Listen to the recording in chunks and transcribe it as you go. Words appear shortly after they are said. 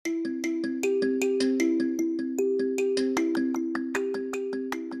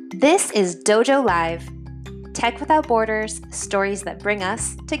This is Dojo Live, Tech Without Borders, stories that bring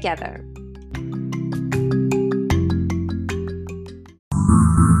us together.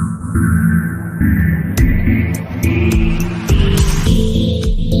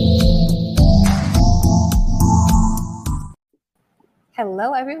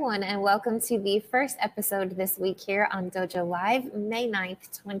 Hello, everyone, and welcome to the first episode this week here on Dojo Live, May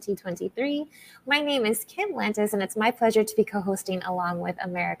 9th, 2023. My name is Kim Lantis, and it's my pleasure to be co-hosting along with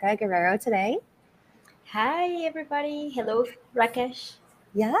America Guerrero today. Hi, everybody. Hello, Rakesh.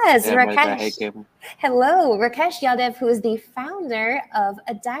 Yes, Hey, Rakesh. America. Hey, Kim. Hello, Rakesh Yadav, who is the founder of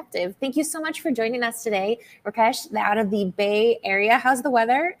Adaptive. Thank you so much for joining us today, Rakesh, out of the Bay Area. How's the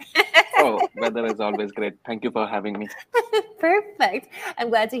weather? Oh, weather is always great. Thank you for having me. Perfect. I'm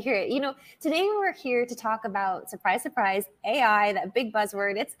glad to hear it. You know, today we're here to talk about, surprise, surprise, AI, that big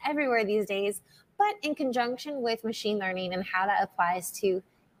buzzword. It's everywhere these days, but in conjunction with machine learning and how that applies to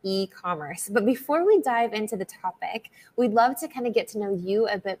e-commerce. But before we dive into the topic, we'd love to kind of get to know you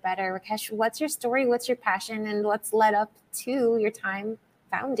a bit better. Rakesh, what's your story? What's your passion? And what's led up to your time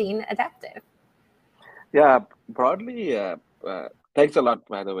founding Adaptive? Yeah, broadly, thanks a lot,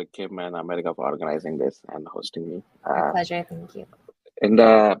 by the way, Kim and America, for organizing this and hosting me. My pleasure. Thank you.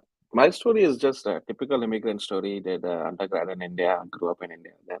 And my story is just a typical immigrant story. Did undergrad in India, grew up in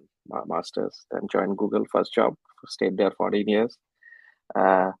India, then my master's, then joined Google, first job, stayed there 14 years.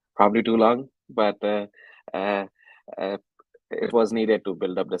 Probably too long, but it was needed to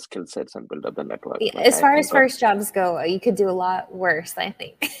build up the skill sets and build up the network. As far as first jobs go, you could do a lot worse, I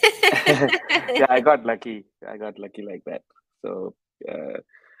think. Yeah, I got lucky. I got lucky like that. So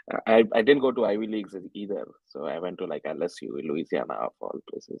I didn't go to Ivy Leagues either. So I went to like LSU, Louisiana, of all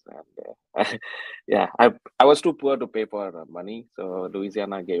places. And yeah, I was too poor to pay for money. So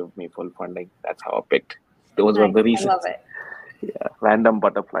Louisiana gave me full funding. That's how I picked. Those were the reasons. I love it. Yeah, random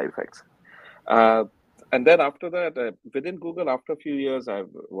butterfly effects. And then after that, within Google, after a few years, I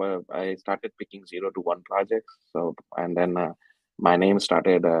started picking 0 to 1 projects. So, and then my name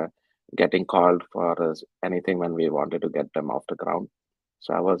started getting called for anything when we wanted to get them off the ground.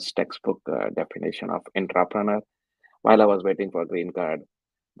 So I was textbook definition of intrapreneur. While I was waiting for a green card,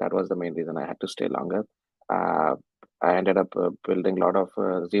 that was the main reason I had to stay longer. I ended up building a lot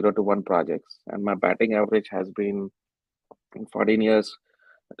of 0 to 1 projects, and my batting average has been in 14 years.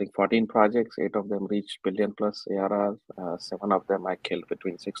 I think 14 projects, 8 of them reached billion plus ARR. 7 of them I killed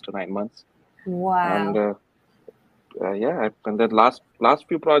between 6 to 9 months. Wow. And yeah, and the last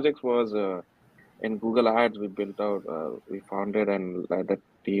few projects was in Google Ads. We built out, we founded and led a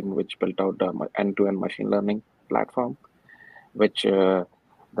team which built out the end-to-end machine learning platform, which the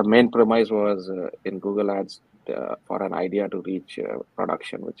main premise was in Google Ads for an idea to reach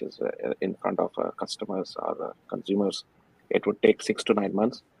production, which is in front of customers or consumers. It would take 6 to 9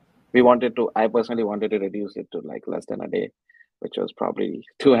 months. I personally wanted to reduce it to like less than a day, which was probably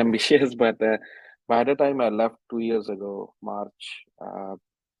too ambitious. But by the time I left 2 years ago, March,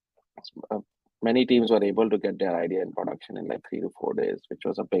 many teams were able to get their idea in production in like 3 to 4 days, which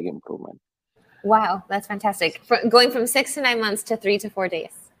was a big improvement. Wow, that's fantastic. Going from 6 to 9 months to 3 to 4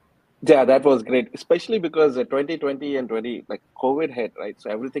 days. Yeah, that was great, especially because 2020 and COVID hit, right?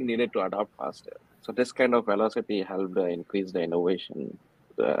 So everything needed to adapt faster. So this kind of velocity helped increase the innovation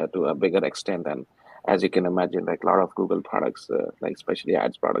to a bigger extent. And as you can imagine, like a lot of Google products, like especially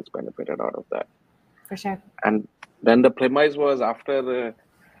ads products, benefited out of that. For sure. And then the premise was after,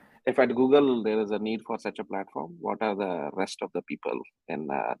 if at Google there is a need for such a platform, what are the rest of the people in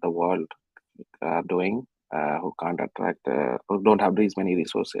the world doing? Who can't attract, who don't have these many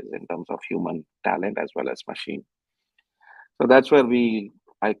resources in terms of human talent as well as machine. So that's where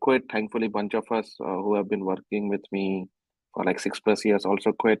I quit. Thankfully, bunch of us who have been working with me for like 6+ years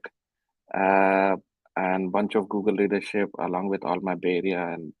also quit. And bunch of Google leadership, along with all my Bay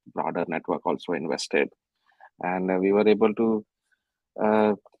Area and broader network, also invested. And we were able to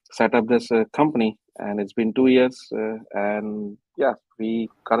set up this company, and it's been 2 years. And yeah, we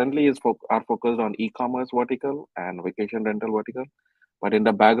currently are focused on e-commerce vertical and vacation rental vertical. But in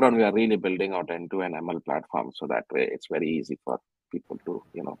the background, we are really building out end-to-end ML platform, so that way it's very easy for people to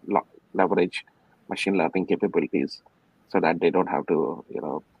leverage machine learning capabilities, so that they don't have to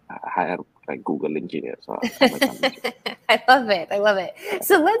hire like Google engineers or Amazon engineers. I love it.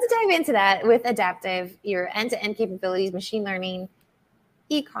 So let's dive into that with Adaptive, your end-to-end capabilities, machine learning,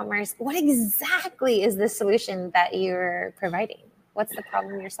 e-commerce. What exactly is the solution that you're providing? What's the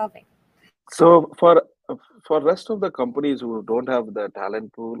problem you're solving? So for rest of the companies who don't have the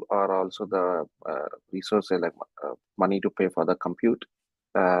talent pool or also the resources like money to pay for the compute,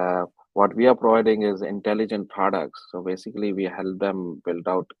 what we are providing is intelligent products. So basically, we help them build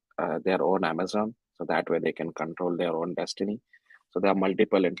out their own Amazon. So that way they can control their own destiny. So there are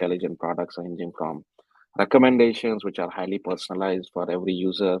multiple intelligent products ranging from recommendations, which are highly personalized for every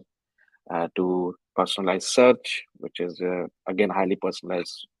user, to personalized search, which is again highly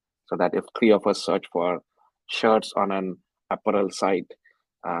personalized, so that if three of us search for shirts on an apparel site,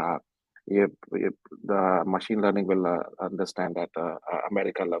 uh, the machine learning will understand that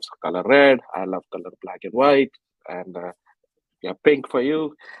America loves color red, I love color black and white, and yeah, pink for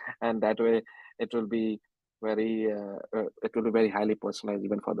you, and that way it will be very highly personalized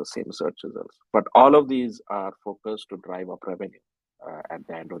even for the same search results. But all of these are focused to drive up revenue. At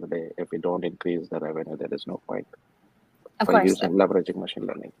the end of the day, if we don't increase the revenue, there is no point Of for course. using leveraging machine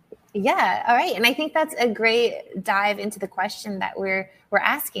learning. Yeah. All right. And I think that's a great dive into the question that we're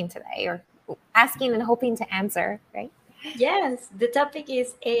asking today, or asking and hoping to answer, right? Yes, the topic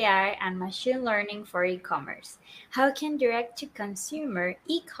is AI and machine learning for e-commerce. How can direct-to-consumer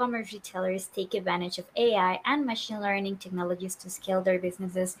e-commerce retailers take advantage of AI and machine learning technologies to scale their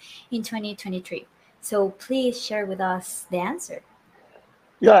businesses in 2023? So please share with us the answer.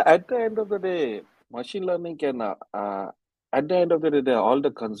 Yeah, at the end of the day, machine learning can, at the end of the day, all the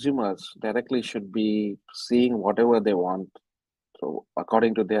consumers directly should be seeing whatever they want. So,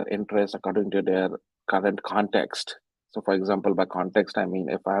 according to their interest, according to their current context. So, for example, by context, I mean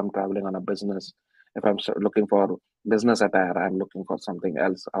if I'm traveling on a business, if I'm looking for business attire, I'm looking for something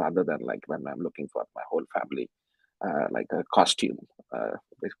else other than like when I'm looking for my whole family, like a costume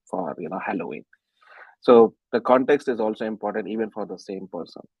for Halloween. So the context is also important even for the same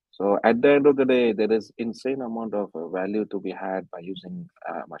person. So at the end of the day, there is insane amount of value to be had by using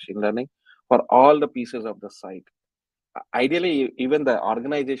machine learning for all the pieces of the site. Ideally, even the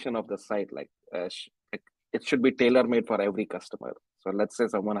organization of the site, like it should be tailor made for every customer. So let's say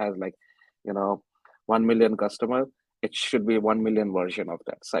someone has like, you know, 1 million customer, it should be 1 million version of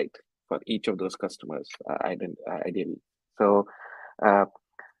that site for each of those customers, ideally. So uh,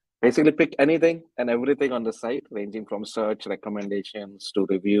 basically pick anything and everything on the site, ranging from search recommendations to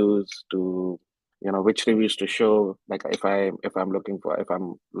reviews to which reviews to show. Like if I'm looking for, if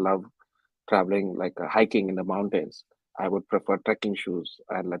I'm love traveling like hiking in the mountains, I would prefer trekking shoes.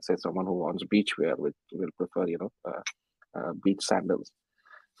 And let's say someone who wants beach wear will prefer beach sandals.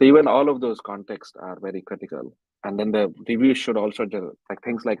 So even all of those contexts are very critical. And then the reviews should also like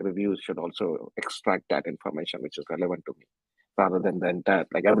things like reviews should also extract that information which is relevant to me, rather than the entire,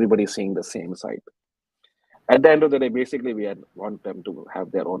 like everybody seeing the same site. At the end of the day, basically want them to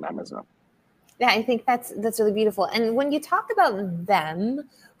have their own Amazon. Yeah, I think that's really beautiful. And when you talk about them,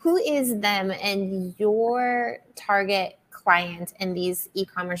 who is them and your target client in these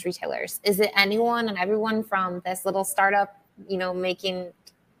e-commerce retailers? Is it anyone and everyone from this little startup, making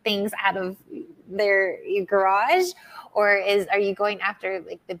things out of their garage, or are you going after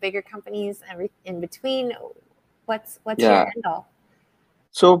like the bigger companies and in between? What's your Yeah. end all?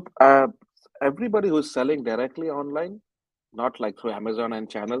 So everybody who's selling directly online, not like through Amazon and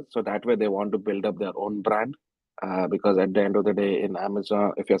channels. So that way they want to build up their own brand. Because at the end of the day, in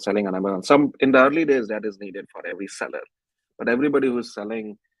Amazon, if you're selling on Amazon, some in the early days that is needed for every seller. But everybody who's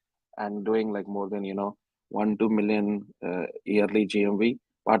selling and doing like more than 1-2 million yearly GMV,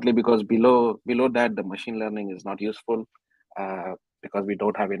 partly because below that the machine learning is not useful, because we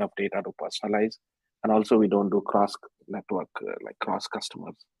don't have enough data to personalize, and also we don't do cross network like cross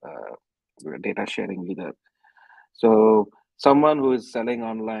customers data sharing either. So someone who is selling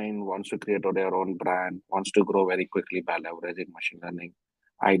online wants to create their own brand, wants to grow very quickly by leveraging machine learning,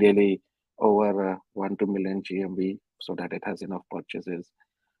 ideally over 1-2 million GMV, so that it has enough purchases.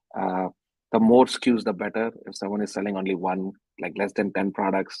 uh, the more SKUs, the better. If someone is selling only one, like less than 10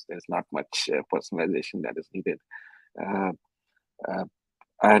 products, there's not much personalization that is needed. Uh, uh,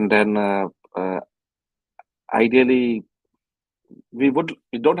 and then ideally, we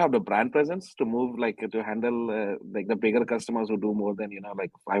don't have the brand presence to move like to handle like the bigger customers who do more than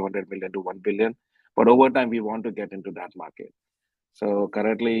like 500 million to 1 billion. But over time, we want to get into that market. So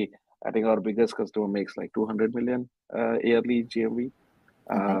currently, I think our biggest customer makes like 200 million yearly GMV.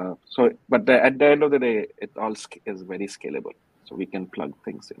 Okay. But at the end of the day, it all is very scalable. So we can plug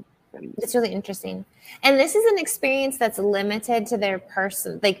things in very It's easily. really interesting. And this is an experience that's limited to their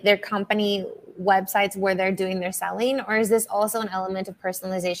person, like their company websites where they're doing their selling, or is this also an element of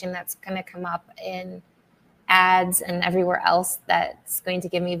personalization that's going to come up in ads and everywhere else that's going to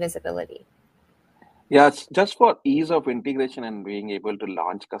give me visibility? Yeah, just for ease of integration and being able to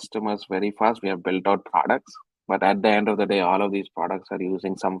launch customers very fast, we have built out products. But at the end of the day, all of these products are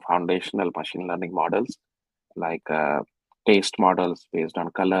using some foundational machine learning models, like taste models based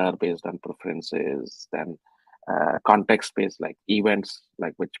on color, based on preferences, then context based, like events,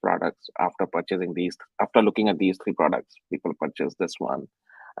 like which products after purchasing these, after looking at these three products, people purchase this one.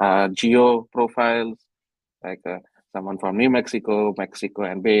 Geo profiles, like someone from New Mexico, Mexico,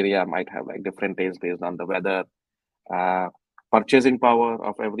 and Bay Area might have like different tastes based on the weather. uh, Purchasing power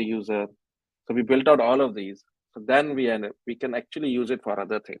of every user. So we built out all of these. So then we can actually use it for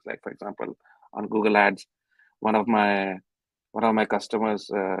other things. Like for example, on Google Ads, one of my customers,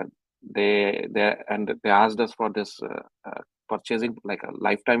 they asked us for this purchasing, like a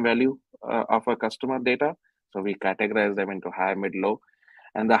lifetime value of a customer data. So we categorize them into high, mid, low,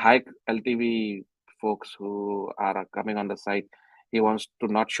 and the high LTV folks who are coming on the site, he wants to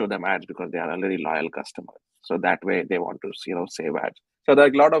not show them ads because they are already loyal customers. So that way they want to save ads. So there are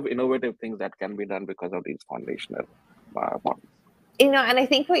a lot of innovative things that can be done because of these foundational models. And I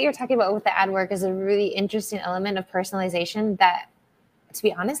think what you're talking about with the ad work is a really interesting element of personalization that, to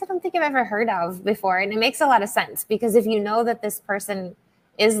be honest, I don't think I've ever heard of before. And it makes a lot of sense, because if you know that this person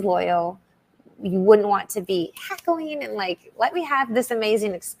is loyal, you wouldn't want to be heckling and like, let me have this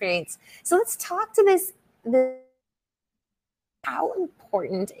amazing experience. So let's talk to this how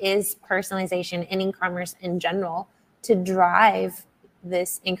important is personalization in e-commerce in general to drive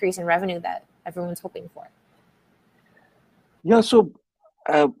this increase in revenue that everyone's hoping for? Yeah, so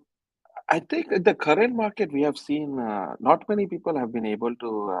uh, I think in the current market we have seen not many people have been able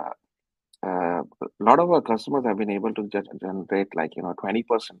to. A lot of our customers have been able to generate like 20%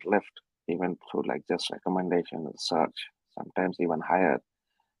 lift even through like just recommendation and search, sometimes even higher.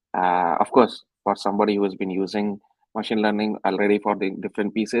 Of course, for somebody who has been using machine learning already for the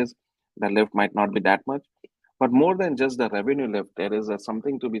different pieces, the lift might not be that much. But more than just the revenue lift, there is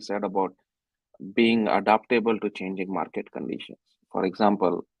something to be said about being adaptable to changing market conditions. For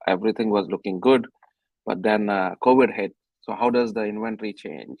example, everything was looking good, but then COVID hit. So how does the inventory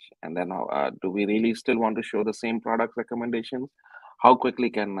change? And then do we really still want to show the same product recommendations? How quickly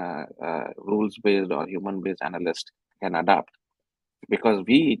can rules-based or human-based analyst can adapt? Because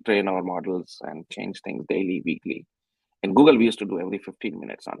we train our models and change things daily, weekly. In Google, we used to do every 15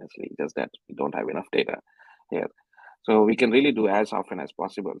 minutes, honestly, just that we don't have enough data here. So we can really do as often as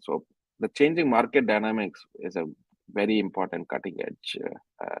possible. So the changing market dynamics is a very important cutting edge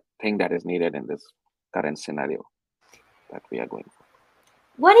thing that is needed in this current scenario that we are going for.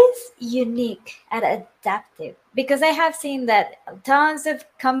 What is unique at Adaptive? Because I have seen that tons of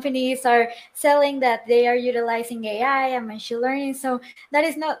companies are selling that they are utilizing AI and machine learning. So that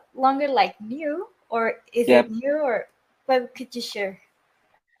is not longer like new, or is Yeah, it new, or what could you share?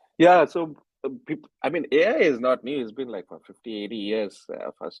 yeah. So I mean, AI is not new. It's been like for 50, 80 years.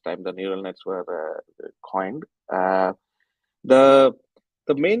 First time the neural nets were coined. Uh, the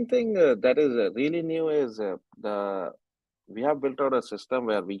the main thing that is really new is the we have built out a system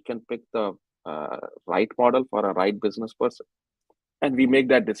where we can pick the right model for a right business person, and we make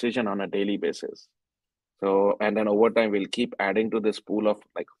that decision on a daily basis. So, and then over time, we'll keep adding to this pool of,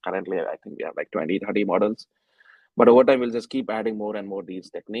 like, currently, I think we have like 20, 30 models. But over time, we'll just keep adding more and more these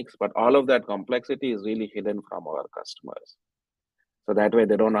techniques. But all of that complexity is really hidden from our customers. So that way,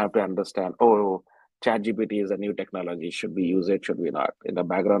 they don't have to understand, oh, ChatGPT is a new technology. Should we use it? Should we not? In the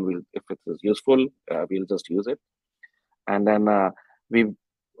background, if it is useful, we'll just use it. And then we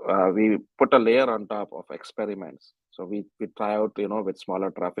we put a layer on top of experiments. So we try out, with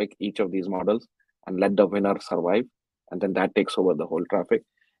smaller traffic, each of these models, and let the winner survive, and then that takes over the whole traffic,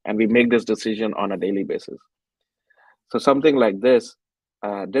 and we make this decision on a daily basis. So something like this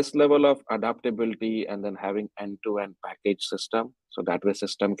level of adaptability, and then having end-to-end package system, so that way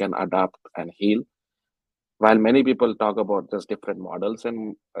system can adapt and heal. While many people talk about just different models,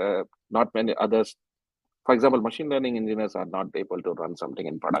 and not many others, for example, machine learning engineers are not able to run something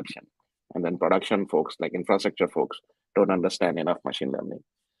in production. And then production folks, like infrastructure folks, don't understand enough machine learning.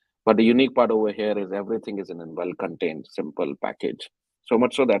 But the unique part over here is everything is in a well-contained, simple package. So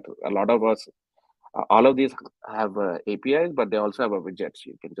much so that a lot of us, all of these have APIs, but they also have a widget. So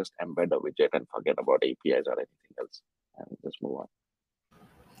you can just embed a widget and forget about APIs or anything else and just move on.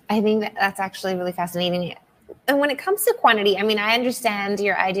 I think that's actually really fascinating. And when it comes to quantity, I mean, I understand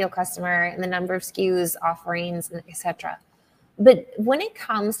your ideal customer and the number of SKUs, offerings, etc. But when it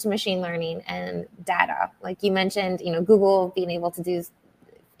comes to machine learning and data, like you mentioned, Google being able to do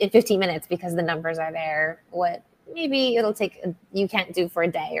in 15 minutes because the numbers are there, what maybe it'll take you can't do for a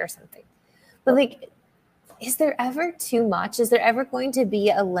day or something. But like, is there ever too much? Is there ever going to be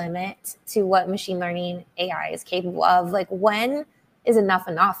a limit to what machine learning AI is capable of? Like, when is enough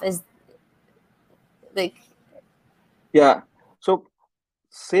enough? Is like, Yeah. So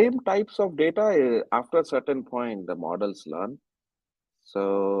same types of data, after a certain point, the models learn.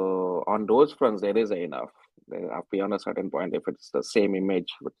 So on those fronts, there is enough. Beyond a certain point, if it's the same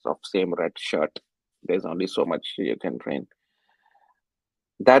image with of same red shirt, there's only so much you can train.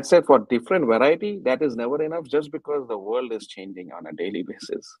 That said, for different variety, that is never enough just because the world is changing on a daily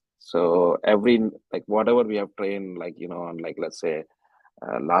basis. So like whatever we have trained, like, on like, let's say,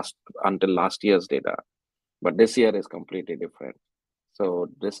 until last year's data, but this year is completely different. So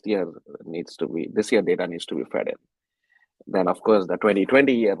this year data needs to be fed in. Then of course the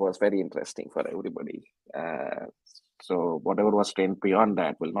 2020 year was very interesting for everybody. So whatever was trained beyond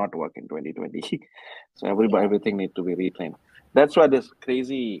that will not work in 2020. So everything needs to be retrained. That's why this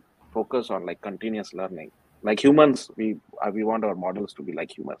crazy focus on like continuous learning. Like humans, we want our models to be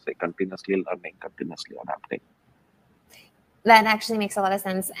like humans, like continuously learning, continuously adapting. That actually makes a lot of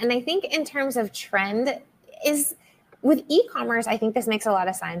sense. And I think in terms of trend is with e-commerce, I think this makes a lot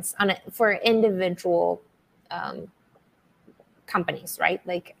of sense for individual companies, right?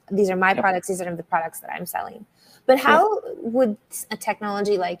 Like these are my products, these are the products that I'm selling. But how would a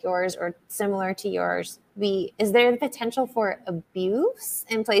technology like yours or similar to yours is there the potential for abuse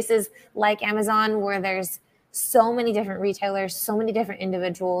in places like Amazon where there's so many different retailers, so many different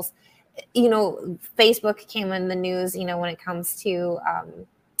individuals? Facebook came in the news, when it comes to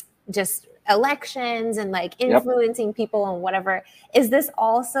just elections and like influencing people and whatever. Is this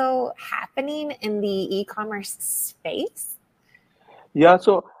also happening in the e-commerce space? Yeah,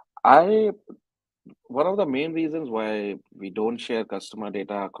 so one of the main reasons why we don't share customer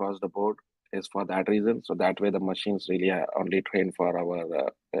data across the board is for that reason. So that way the machines really are only trained for our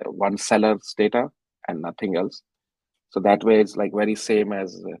one seller's data and nothing else. So that way it's like very same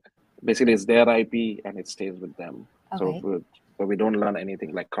as basically it's their IP and it stays with them. Okay. So we don't learn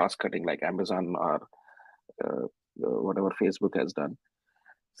anything like cross-cutting like Amazon or whatever Facebook has done.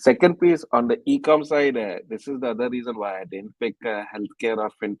 Second piece on the e-com side, this is the other reason why I didn't pick healthcare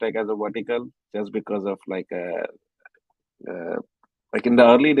or fintech as a vertical, just because of like in the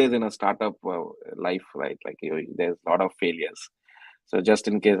early days in a startup life, right? Like there's a lot of failures. So just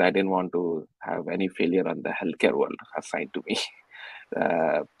in case, I didn't want to have any failure on the healthcare world assigned to me.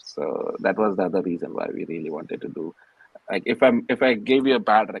 So that was the other reason why we really wanted to do. Like if I gave you a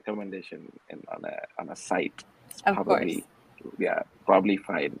bad recommendation on a site, it's probably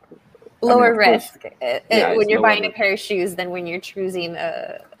fine. Lower risk when you're buying risk. a pair of shoes than when you're choosing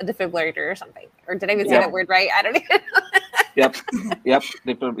a defibrillator or something. Or did I even say that word right? I don't even know. Yep.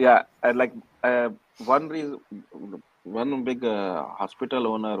 Yeah. And like one big hospital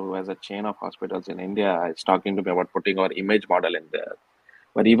owner who has a chain of hospitals in India is talking to me about putting our image model in there.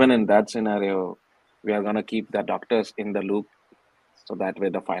 But even in that scenario, we are going to keep the doctors in the loop. So that way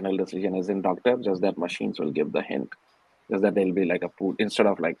the final decision is in doctor, just that machines will give the hint. Just that there'll be like a pool instead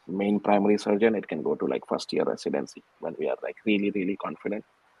of like main primary surgeon, it can go to like first year residency when we are like really, really confident.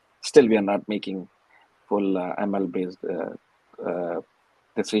 Still, we are not making full ML based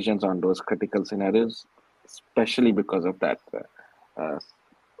decisions on those critical scenarios, especially because of that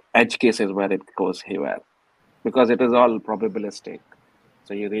edge cases where it goes haywire, because it is all probabilistic.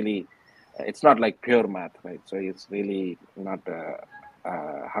 So you really, it's not like pure math, right? So it's really not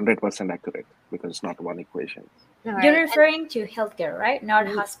 100% accurate because it's not one equation. Right. You're referring to healthcare, right? Not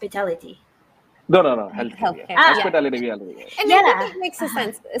hospitality. No, healthcare. Hospitality, we already know. And I think it makes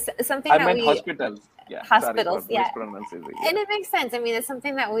sense. Something I meant hospitals. Yeah, hospitals. Yeah, and it makes sense. I mean, it's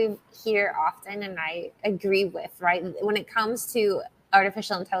something that we hear often, and I agree with. Right, when it comes to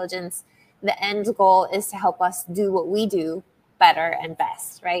artificial intelligence, the end goal is to help us do what we do better and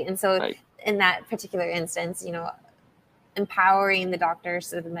best. Right, and so in that particular instance, empowering the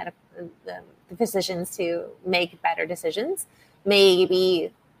doctors or the physicians to make better decisions,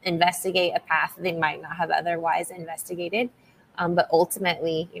 maybe investigate a path they might not have otherwise investigated. But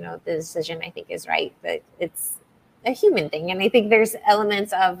ultimately, the decision I think is right, but it's a human thing. And I think there's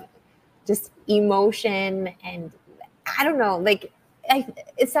elements of just emotion and I don't know, like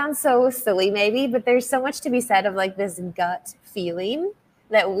it sounds so silly maybe, but there's so much to be said of like this gut feeling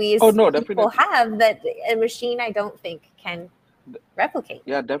that we as people have that a machine I don't think can replicate.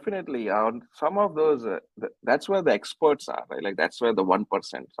 Yeah, definitely. On some of those, that's where the experts are, right? Like that's where the 1%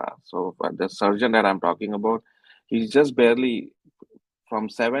 are. So the surgeon that I'm talking about, he's just barely from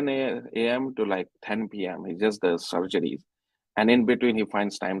 7 a.m. to like 10 p.m. He just does surgeries. And in between, he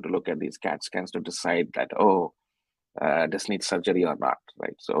finds time to look at these CAT scans to decide that, this needs surgery or not,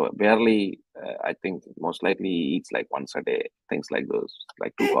 right? So barely, I think most likely he eats like once a day, things like those,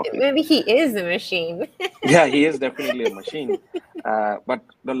 like 2 coffees. Maybe he is a machine. Yeah, he is definitely a machine. But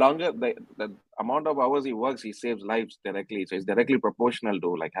the longer the amount of hours he works, he saves lives directly. So it's directly proportional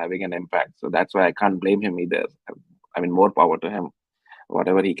to like having an impact. So that's why I can't blame him either. I mean, more power to him,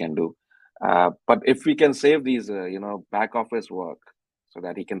 whatever he can do. But if we can save these, back office work so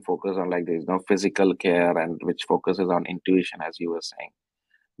that he can focus on like there's no physical care and which focuses on intuition, as you were saying,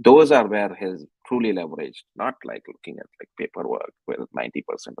 those are where he's truly leveraged, not like looking at like paperwork where 90%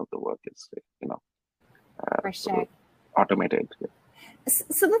 of the work is, For sure. automated.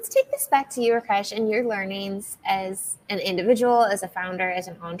 So let's take this back to you, Rakesh, and your learnings as an individual, as a founder, as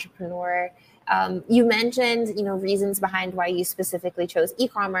an entrepreneur. You mentioned, reasons behind why you specifically chose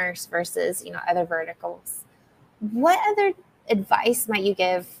e-commerce versus, other verticals. What other advice might you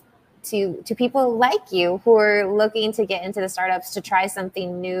give to people like you who are looking to get into the startups to try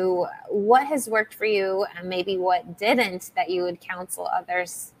something new? What has worked for you, and maybe what didn't that you would counsel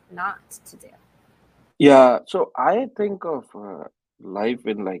others not to do? Yeah, so I think of life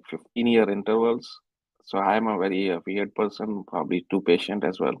in like 15-year intervals. So I'm a very weird person, probably too patient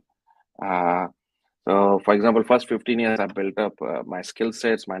as well. Uh, so, for example, first 15 years, I built up my skill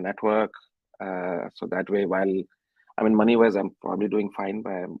sets, my network. So that way, while I mean, money-wise, I'm probably doing fine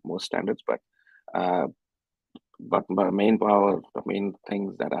by most standards, uh, but my main power, the main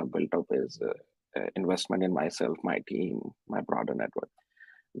things that I've built up is investment in myself, my team, my broader network.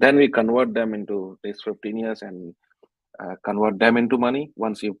 Then we convert them into these 15 years and convert them into money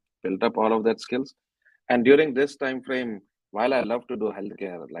once you've built up all of that skills. And during this time frame, while I love to do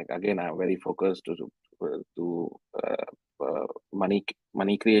healthcare, like again, I'm very focused to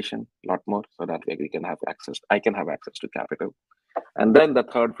money creation a lot more, so that way we can have access. I can have access to capital, and then the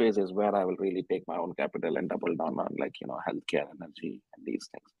third phase is where I will really take my own capital and double down on like healthcare, energy, and these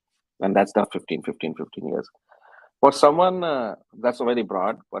things. And that's the 15 years. For someone that's very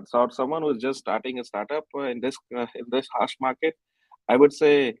broad, but for someone who's just starting a startup in this harsh market, I would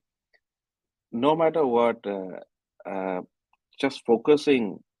say no matter what, just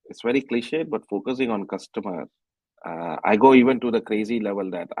focusing. It's very cliche, but focusing on customer. I go even to the crazy level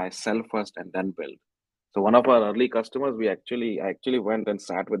that I sell first and then build. So one of our early customers, I actually went and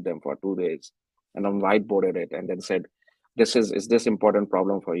sat with them for 2 days, and then whiteboarded it, and then said, "Is this important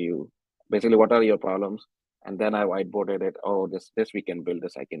problem for you? Basically, what are your problems?" And then I whiteboarded it. Oh, this we can build.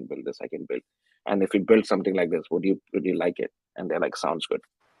 This I can build. This I can build. And if we build something like this, would you like it? And they're like, "Sounds good."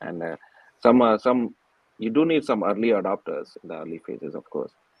 And some you do need some early adopters in the early phases, of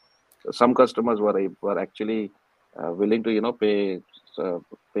course. So some customers were actually willing to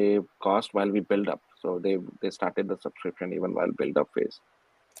pay cost while we build up. So they started the subscription even while build up phase,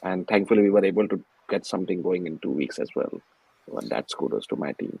 and thankfully we were able to get something going in 2 weeks as well. So, and that's kudos to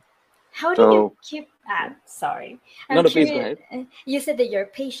my team. How do you So keep yeah. sorry, No, I'm no, please go curious. ahead. You said that you're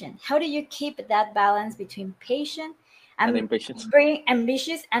patient. How do you keep that balance between patient And and impatience. being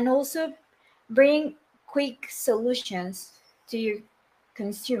ambitious and also bring quick solutions to your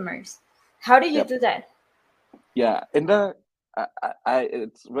consumers? How do you Yep. do that? Yeah.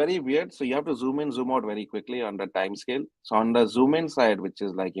 It's very weird. So you have to zoom in, zoom out very quickly on the time scale. So on the zoom in side, which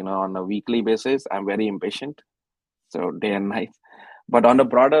is like on a weekly basis, I'm very impatient. So day and night. But on the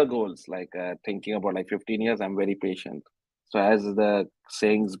broader goals, like thinking about like 15 years, I'm very patient. So as the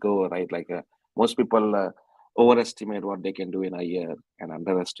sayings go, right, like most people overestimate what they can do in a year and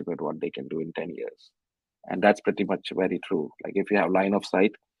underestimate what they can do in 10 years. And that's pretty much very true. Like if you have line of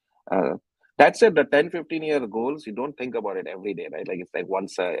sight, uh, that's it. The 10, 15 year goals, you don't think about it every day, right? Like it's like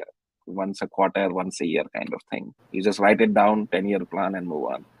once a quarter, once a year kind of thing. You just write it down, 10-year plan and move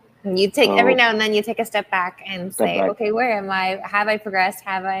on. You take every So now and then you take a step back and step say, back. okay, where am I? Have I progressed?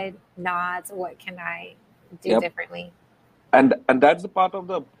 Have I not? What can I do Yep. differently? And that's the part of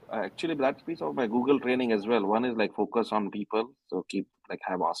the actually that's piece of my Google training as well. One is like focus on people, so keep like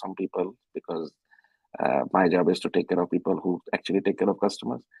have awesome people, because my job is to take care of people who actually take care of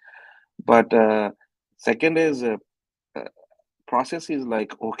customers. But second is uh, process is like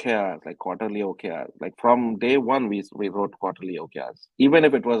OKRs, like quarterly OKRs. Like from day one, we wrote quarterly OKRs, even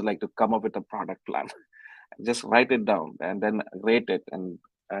if it was like to come up with a product plan. Just write it down and then rate it, and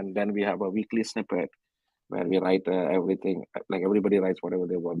then we have a weekly snippet where we write everything. Like everybody writes whatever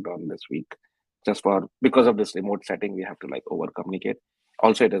they worked on this week. Just for because of this remote setting, we have to like over communicate.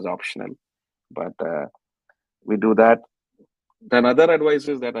 Also, it is optional, but we do that. Then other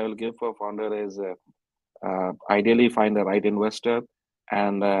advices that I will give for founder is ideally find the right investor,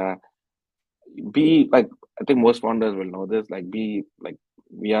 and be like, I think most founders will know this, like be like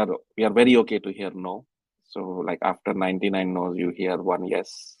we are very okay to hear no. So like after 99 no's you hear one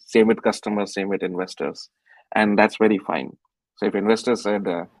yes. Same with customers, same with investors, and that's very fine. So if investors said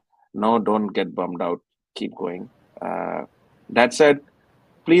no, don't get bummed out, keep going. That said,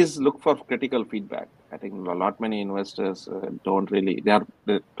 please look for critical feedback. I think a lot many investors don't really,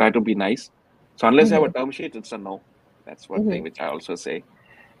 they try to be nice. So unless you have a Mm-hmm. term sheet, it's a no. That's one thing Mm-hmm. which I also say.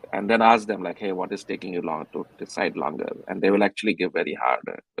 and then ask them like, hey, what is taking you long to decide longer? And they will actually give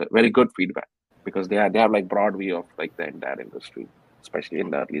very good feedback because they have like broad view of like the entire industry, especially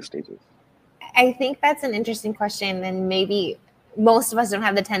in the early stages. I think that's an interesting question, and maybe most of us don't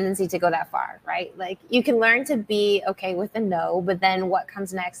have the tendency to go that far, right? Like you can learn to be okay with a no, but then what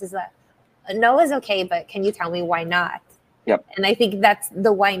comes next is that a no is okay, but can you tell me why not? Yep. And I think that's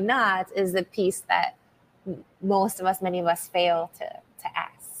the why not is the piece that most of us, many of us, fail to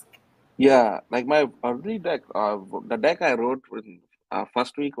ask. Yeah, like my early deck, the deck I wrote in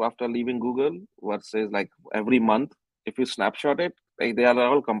first week after leaving Google, what says like every month, if you snapshot it, like they are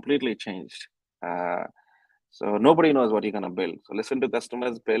all completely changed. Uh, so nobody knows what you're gonna build. So listen to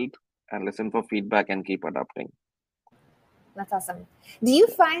customers build and listen for feedback and keep adapting. That's awesome. Do you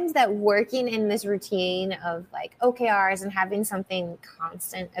find that working in this routine of like OKRs and having something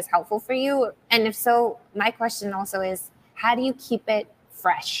constant is helpful for you? And if so, my question also is how do you keep it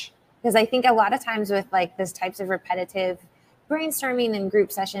fresh? Because I think a lot of times with like this types of repetitive brainstorming and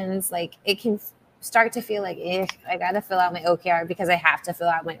group sessions, like it can start to feel like, I got to fill out my OKR because I have to fill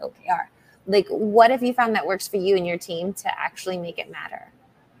out my OKR. Like, what have you found that works for you and your team to actually make it matter?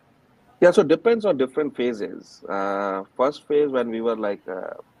 Yeah, so depends on different phases. First phase when we were like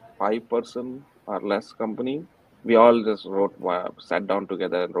a 5 person or less company, we all just sat down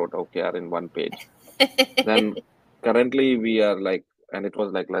together and wrote OKR in one page. Then currently we are like, and it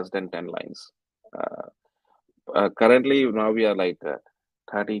was like less than 10 lines. Uh, Currently now we are like a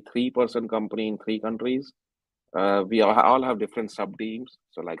 33% company in 3 countries. We all have different sub teams.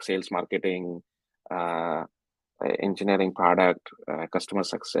 So like sales, marketing, uh, engineering, product, customer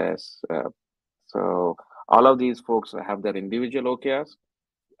success. So all of these folks have their individual OKRs,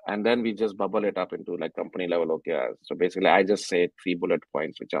 and then we just bubble it up into like company level OKRs. So basically, I just say 3 bullet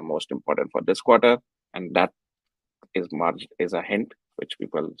points which are most important for this quarter, and that is a hint which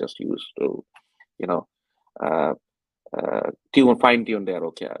people just use to, you know, uh, fine tune their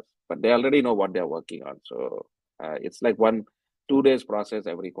OKRs. But they already know what they're working on. So it's like 2 days process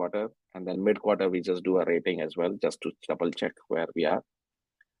every quarter, and then mid quarter we just do a rating as well, just to double check where we are.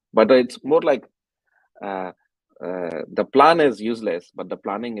 But it's more like uh, the plan is useless, but the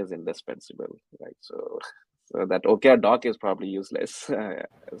planning is indispensable, right? So that OKR doc is probably useless.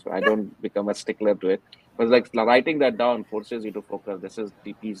 So I don't become a stickler to it. But like writing that down forces you to focus. This is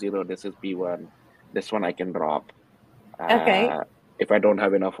P0, this is P1, this one I can drop. Okay. If I don't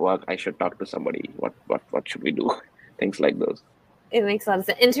have enough work, I should talk to somebody. What should we do? Things like those. It makes a lot of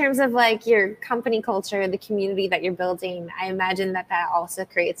sense. In terms of like your company culture, the community that you're building, I imagine that that also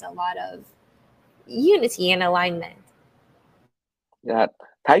creates a lot of unity and alignment. Yeah,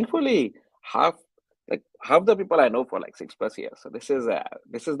 thankfully, half half the people I know for like 6 plus years. So this is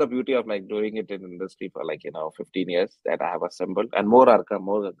the beauty of like doing it in industry for like 15 years that I have assembled, and more are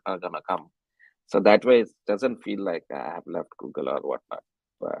gonna come. So that way, it doesn't feel like I have left Google or whatnot.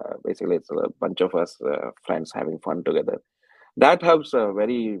 Basically, it's a bunch of us friends having fun together. That helps a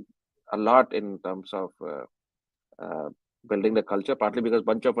lot in terms of uh, building the culture. Partly because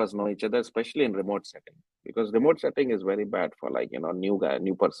bunch of us know each other, especially in remote setting. Because remote setting is very bad for like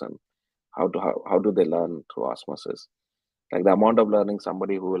new person. How do they learn through osmosis? Like the amount of learning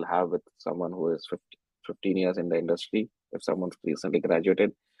somebody who will have with someone who is 15 years in the industry, if someone's recently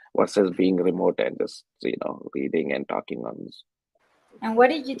graduated, versus being remote and just reading and talking on. And what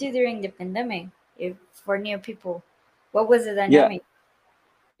did you do during the pandemic if for new people? What was the Yeah, dynamic?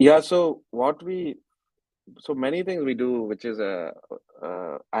 yeah. So many things we do, which is I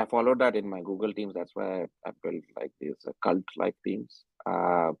followed that in my Google Teams. That's why I built like these cult like teams.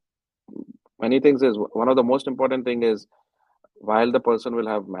 Many things is one of the most important thing is, while the person will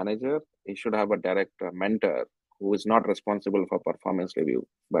have manager, he should have a direct mentor who is not responsible for performance review,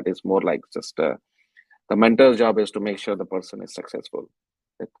 but it's more like just the mentor's job is to make sure the person is successful.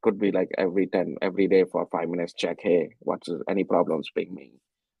 It could be like every day for 5 minutes, check, hey, what's any problems ping me,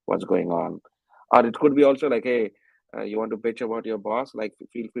 what's going on. Or it could be also like, hey, you want to pitch about your boss, like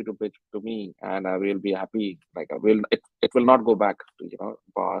feel free to pitch to me and I will be happy. Like it will not go back to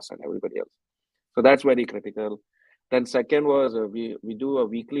boss and everybody else. So that's very critical. Then second was we do a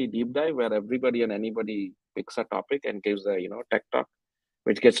weekly deep dive where everybody and anybody picks a topic and gives a tech talk,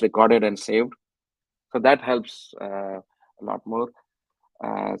 which gets recorded and saved. So that helps a lot more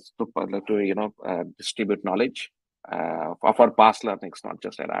to distribute knowledge for past learnings, not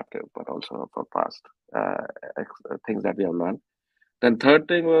just adaptive, but also for past uh, things that we have learned. Then third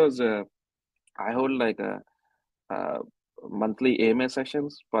thing was I hold like a monthly AMA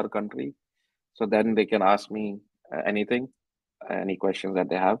sessions per country, so then they can ask me anything, any questions that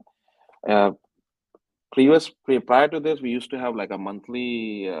they have. Uh, Prior to this, we used to have like a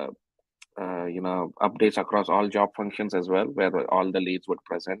monthly updates across all job functions as well, where all the leads would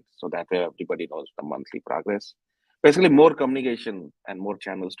present, so that way everybody knows the monthly progress. Basically, more communication and more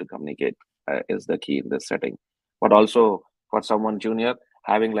channels to communicate is the key in this setting. But also for someone junior,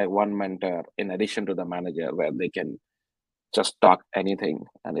 having like one mentor in addition to the manager, where they can just talk anything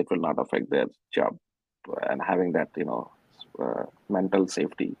and it will not affect their job. And having that, mental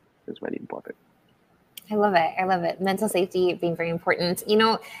safety is very important. I love it. I love it. Mental safety being very important.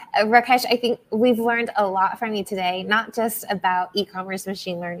 Rakesh, I think we've learned a lot from you today, not just about e-commerce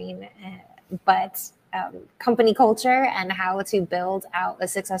machine learning, but company culture and how to build out a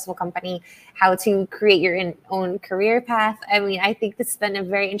successful company, how to create your own career path. I mean, I think this has been a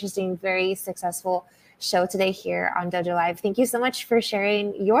very interesting, very successful show today here on Dojo Live. Thank you so much for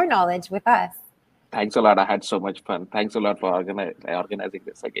sharing your knowledge with us. Thanks a lot. I had so much fun. Thanks a lot for organizing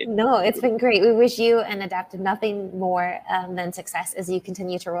this again. No, it's been great. We wish you and Adapt nothing more than success as you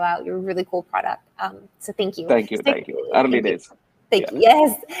continue to roll out your really cool product. So thank you. Thank you. Early days. Thank you.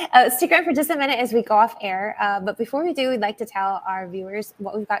 Yes. Stick around for just a minute as we go off air. But before we do, we'd like to tell our viewers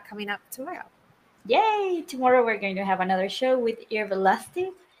what we've got coming up tomorrow. Yay! Tomorrow we're going to have another show with Irv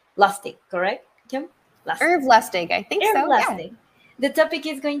Lustig, correct, Kim? Irv Lustig, I think so. Lustig. Yeah. The topic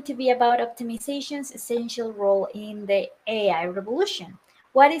is going to be about optimization's essential role in the AI revolution.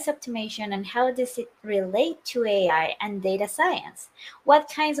 What is optimization and how does it relate to AI and data science? What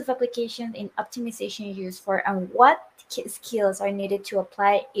kinds of applications in optimization used for and what skills are needed to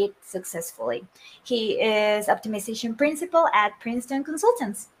apply it successful? He is optimization principal at Princeton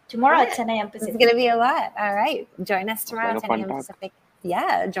Consultants. Tomorrow at 10 a.m. Pacific. It's going to be a lot. All right. Join us tomorrow at 10 a.m. Pacific.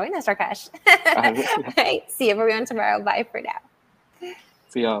 Yeah, join us, Rakesh. All right. See everyone tomorrow. Bye for now.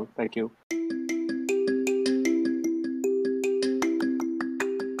 See y'all. Thank you.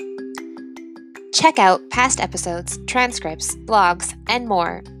 Check out past episodes, transcripts, blogs, and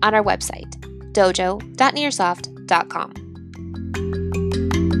more on our website, dojo.nearsoft.com.